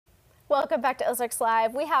Welcome back to Ozarks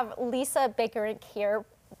Live. We have Lisa Baker here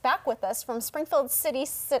back with us from Springfield City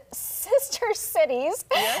Sister Cities.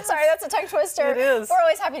 Yes. Sorry, that's a tongue twister. It is. We're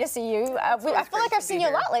always happy to see you. I feel like I've seen you a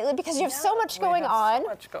here. lot lately because you have so much We going have on. So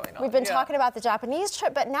much going on. We've been talking about the Japanese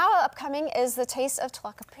trip, but now upcoming is the Taste of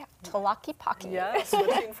Tlaquepaque. Yeah,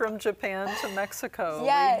 switching from Japan to Mexico.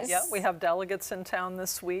 Yes. We have delegates in town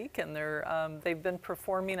this week, and they've been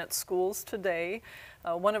performing at schools today.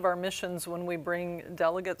 One of our missions when we bring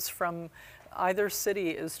delegates from either city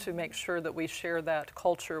is to make sure that we share that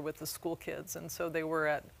culture with the school kids. And so they were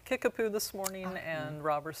at Kickapoo this morning and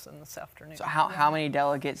Robertson this afternoon. So how many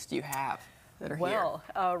delegates do you have that are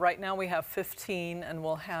here? Right now we have 15, and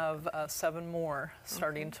we'll have 7 more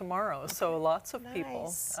starting tomorrow. So lots of people.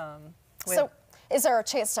 So is there a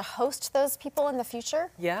chance to host those people in the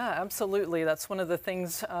future? Yeah, absolutely. That's one of the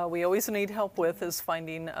things we always need help with, is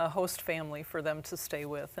finding a host family for them to stay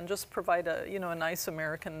with and just provide a nice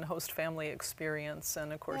American host family experience.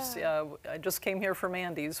 And of course, I just came here from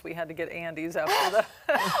Andy's. We had to get Andy's after the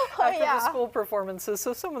the school performances.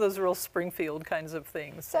 So some of those real Springfield kinds of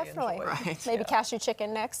things. Definitely. Right. Maybe cashew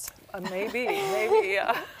chicken next. Maybe,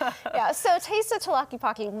 yeah. Yeah. So Taste of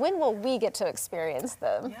Tlaquepaque. When will we get to experience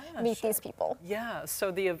them? Meet these people. Yeah, so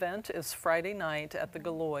the event is Friday night at the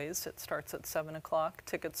Galois. It starts at 7 o'clock.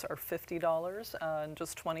 Tickets are $50 and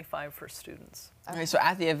just $25 for students. Okay, so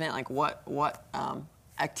at the event, like what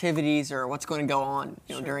activities or what's going to go on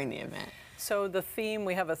during the event? So the theme,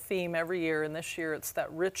 we have a theme every year, and this year it's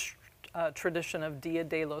that rich tradition of Dia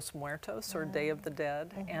de los Muertos, or Day of the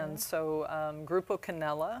Dead. And so Grupo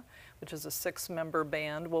Canela, which is a 6-member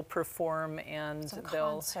band, will perform, and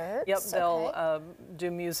they'll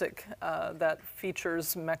do music that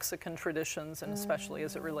features Mexican traditions, and especially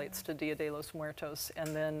as it relates to Dia de los Muertos.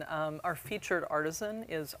 And then our featured artisan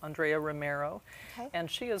is Andrea Romero,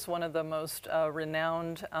 and she is one of the most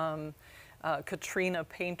renowned Katrina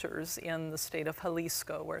painters in the state of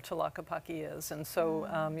Jalisco, where Tlaquepaque is. And so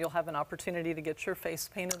you'll have an opportunity to get your face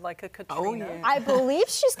painted like a Katrina. Oh, yeah. I believe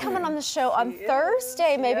she's coming on the show on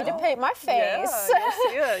Thursday, maybe to paint my face.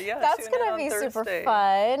 Yeah. That's going to be super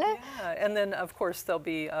fun. Yeah, and then of course there'll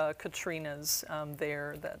be Katrinas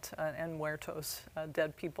there and Muertos,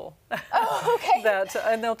 dead people. Oh, okay.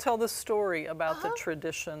 And they'll tell the story about the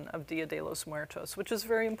tradition of Dia de los Muertos, which is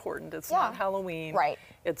very important. It's not Halloween. Right.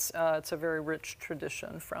 It's a very rich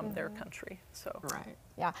tradition from their country. So. Right.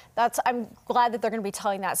 Yeah, I'm glad that they're going to be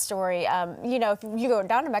telling that story. If you go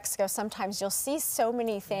down to Mexico, sometimes you'll see so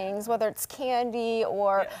many things, whether it's candy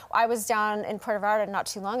or I was down in Puerto Vallarta not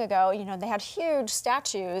too long ago. They had huge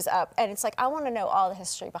statues up, and it's like, I want to know all the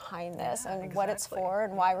history behind this and what it's for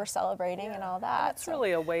and why we're celebrating and all that. And it's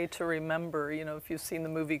really a way to remember. If you've seen the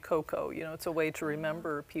movie Coco, it's a way to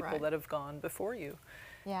remember people that have gone before you.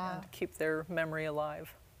 Yeah. And keep their memory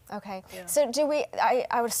alive. Okay. Yeah. So do we,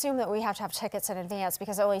 I would assume that we have to have tickets in advance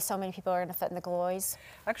because only so many people are going to fit in the Galois.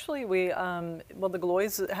 Actually, the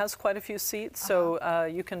Galois has quite a few seats, so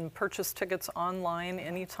you can purchase tickets online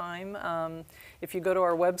anytime. If you go to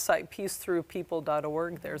our website,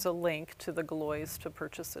 peacethroughpeople.org, there's a link to the Galois to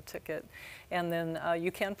purchase a ticket. And then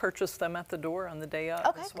you can purchase them at the door on the day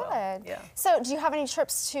of as well. Okay, good. Yeah. So do you have any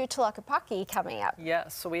trips to Tlaquepaque coming up?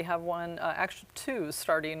 Yes, so we have one, actually 2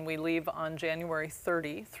 starting. We leave on January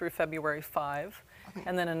 30 through February 5.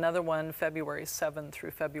 And then another one February 7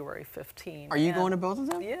 through February 15. Are you going to both of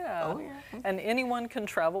them? Yeah. Oh, yeah. And anyone can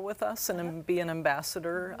travel with us and be an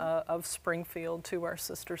ambassador of Springfield to our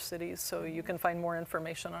sister cities. So you can find more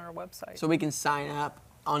information on our website. So we can sign up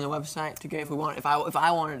on the website to go if we want. If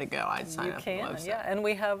I wanted to go, I'd sign up on the website. Yeah. And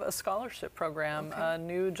we have a scholarship program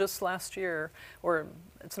new just last year, or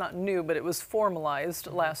it's not new, but it was formalized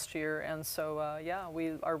last year. And so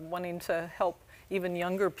we are wanting to help even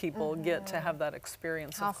younger people get to have that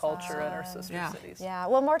experience of culture at our sister cities. Yeah,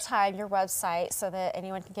 one more time, your website, so that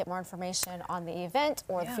anyone can get more information on the event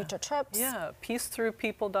or the future trips. Yeah,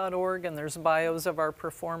 peacethroughpeople.org, and there's bios of our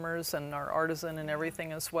performers and our artisan and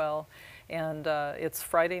everything as well. And it's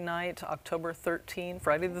Friday night, October 13th,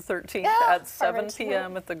 Friday the 13th at 7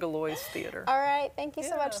 p.m. at the Galois Theater. All right, thank you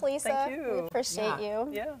so much, Lisa. Thank you. We appreciate you.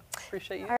 Yeah, appreciate you.